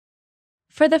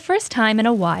For the first time in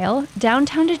a while,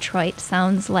 downtown Detroit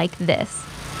sounds like this.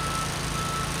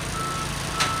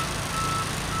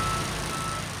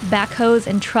 Backhoes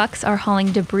and trucks are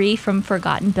hauling debris from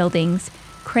forgotten buildings.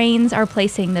 Cranes are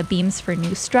placing the beams for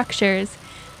new structures.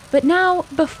 But now,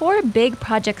 before big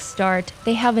projects start,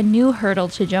 they have a new hurdle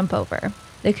to jump over.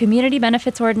 The Community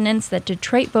Benefits Ordinance that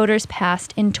Detroit voters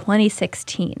passed in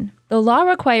 2016. The law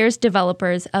requires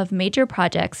developers of major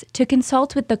projects to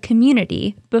consult with the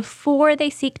community before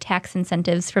they seek tax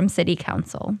incentives from City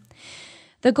Council.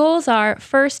 The goals are,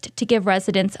 first, to give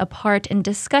residents a part in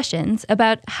discussions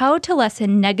about how to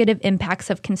lessen negative impacts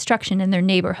of construction in their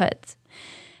neighborhoods.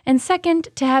 And second,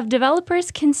 to have developers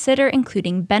consider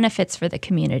including benefits for the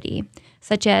community,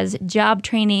 such as job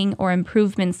training or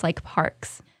improvements like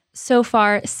parks. So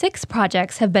far, 6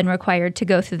 projects have been required to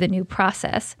go through the new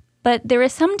process, but there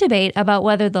is some debate about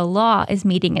whether the law is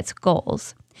meeting its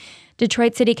goals.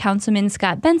 Detroit City Councilman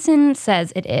Scott Benson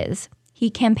says it is. He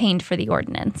campaigned for the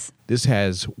ordinance. This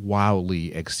has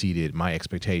wildly exceeded my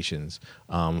expectations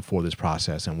for this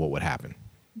process and what would happen.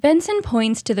 Benson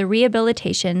points to the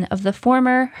rehabilitation of the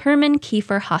former Herman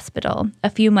Kiefer Hospital, a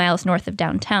few miles north of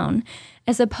downtown,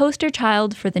 as a poster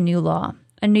child for the new law.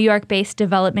 A New York-based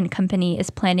development company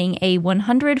is planning a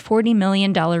 $140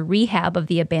 million rehab of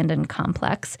the abandoned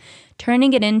complex,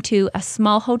 turning it into a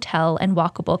small hotel and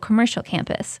walkable commercial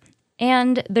campus.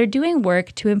 And they're doing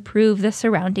work to improve the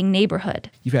surrounding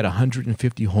neighborhood. You've had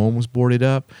 150 homes boarded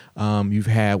up. You've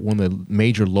had one of the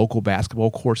major local basketball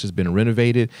courts has been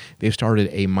renovated. They've started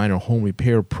a minor home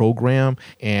repair program,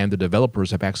 and the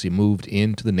developers have actually moved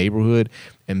into the neighborhood,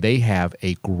 and they have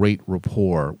a great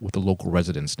rapport with the local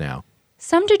residents now.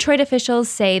 Some Detroit officials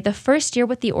say the first year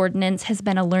with the ordinance has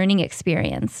been a learning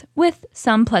experience, with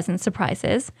some pleasant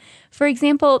surprises. For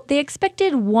example, they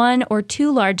expected 1 or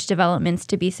 2 large developments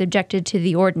to be subjected to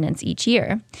the ordinance each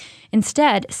year.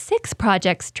 Instead, 6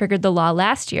 projects triggered the law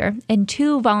last year, and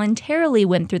 2 voluntarily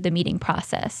went through the meeting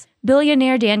process.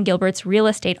 Billionaire Dan Gilbert's real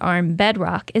estate arm,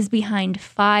 Bedrock, is behind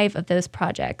 5 of those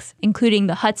projects, including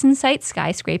the Hudson Site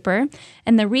skyscraper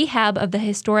and the rehab of the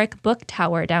historic Book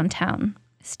Tower downtown.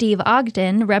 Steve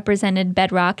Ogden represented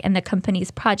Bedrock and the company's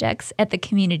projects at the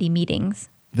community meetings.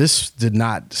 This did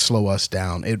not slow us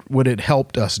down. What it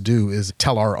helped us do is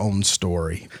tell our own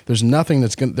story. There's nothing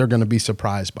they're going to be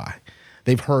surprised by.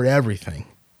 They've heard everything.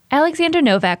 Alexander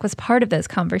Novak was part of those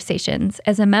conversations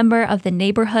as a member of the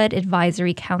Neighborhood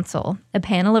Advisory Council, a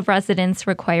panel of residents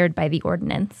required by the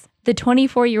ordinance. The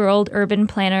 24-year-old urban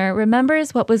planner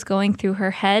remembers what was going through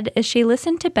her head as she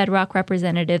listened to Bedrock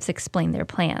representatives explain their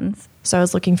plans. So I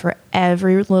was looking for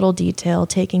every little detail,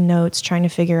 taking notes, trying to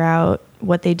figure out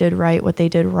what they did right, what they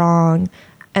did wrong.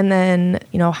 And then,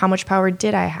 how much power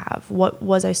did I have? What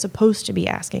was I supposed to be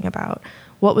asking about?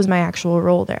 What was my actual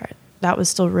role there? That was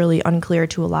still really unclear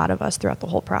to a lot of us throughout the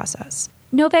whole process.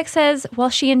 Novak says while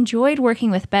she enjoyed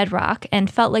working with Bedrock and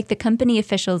felt like the company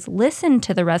officials listened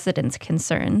to the residents'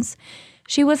 concerns,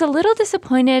 she was a little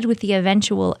disappointed with the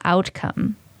eventual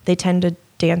outcome. They tend to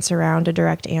dance around a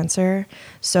direct answer,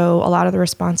 so a lot of the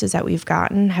responses that we've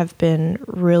gotten have been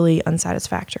really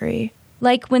unsatisfactory.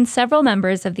 Like when several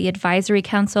members of the advisory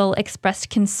council expressed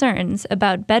concerns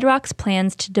about Bedrock's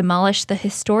plans to demolish the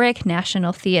historic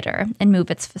National Theater and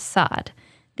move its facade.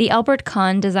 The Albert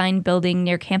Kahn-designed building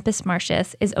near Campus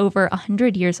Martius is over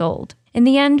 100 years old. In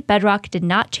the end, Bedrock did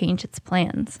not change its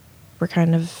plans. We're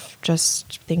kind of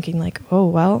just thinking I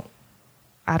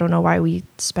don't know why we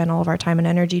spent all of our time and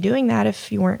energy doing that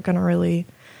if you weren't going to really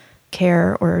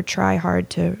care or try hard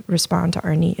to respond to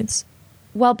our needs.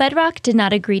 While Bedrock did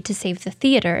not agree to save the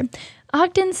theater,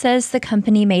 Ogden says the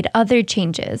company made other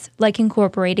changes, like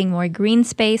incorporating more green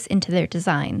space into their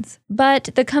designs.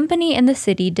 But the company and the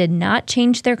city did not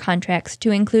change their contracts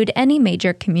to include any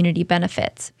major community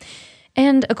benefits.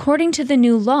 And according to the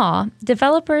new law,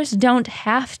 developers don't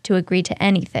have to agree to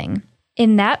anything.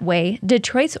 In that way,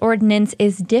 Detroit's ordinance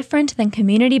is different than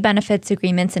community benefits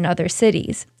agreements in other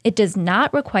cities. It does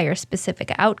not require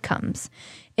specific outcomes.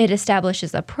 It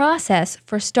establishes a process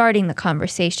for starting the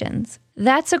conversations.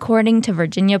 That's according to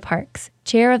Virginia Parks,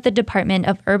 chair of the Department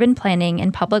of Urban Planning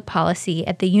and Public Policy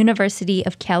at the University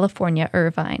of California,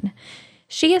 Irvine.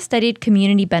 She has studied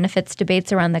community benefits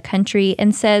debates around the country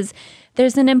and says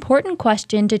there's an important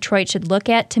question Detroit should look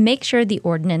at to make sure the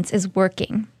ordinance is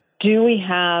working. Do we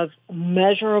have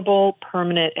measurable,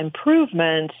 permanent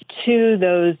improvements to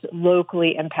those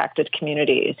locally impacted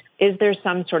communities? Is there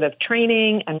some sort of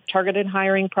training and targeted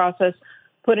hiring process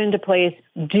put into place?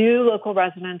 Do local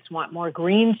residents want more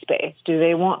green space? Do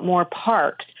they want more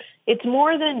parks? It's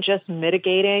more than just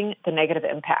mitigating the negative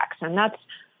impacts, and that's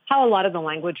how a lot of the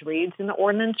language reads in the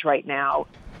ordinance right now.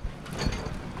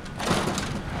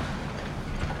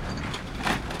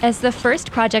 As the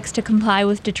first projects to comply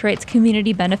with Detroit's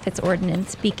Community Benefits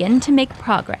Ordinance begin to make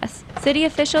progress, city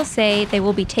officials say they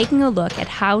will be taking a look at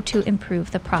how to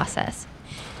improve the process.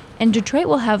 And Detroit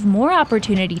will have more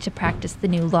opportunity to practice the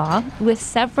new law, with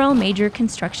several major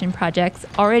construction projects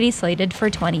already slated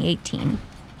for 2018.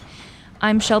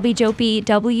 I'm Shelby Jopie,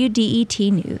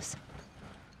 WDET News.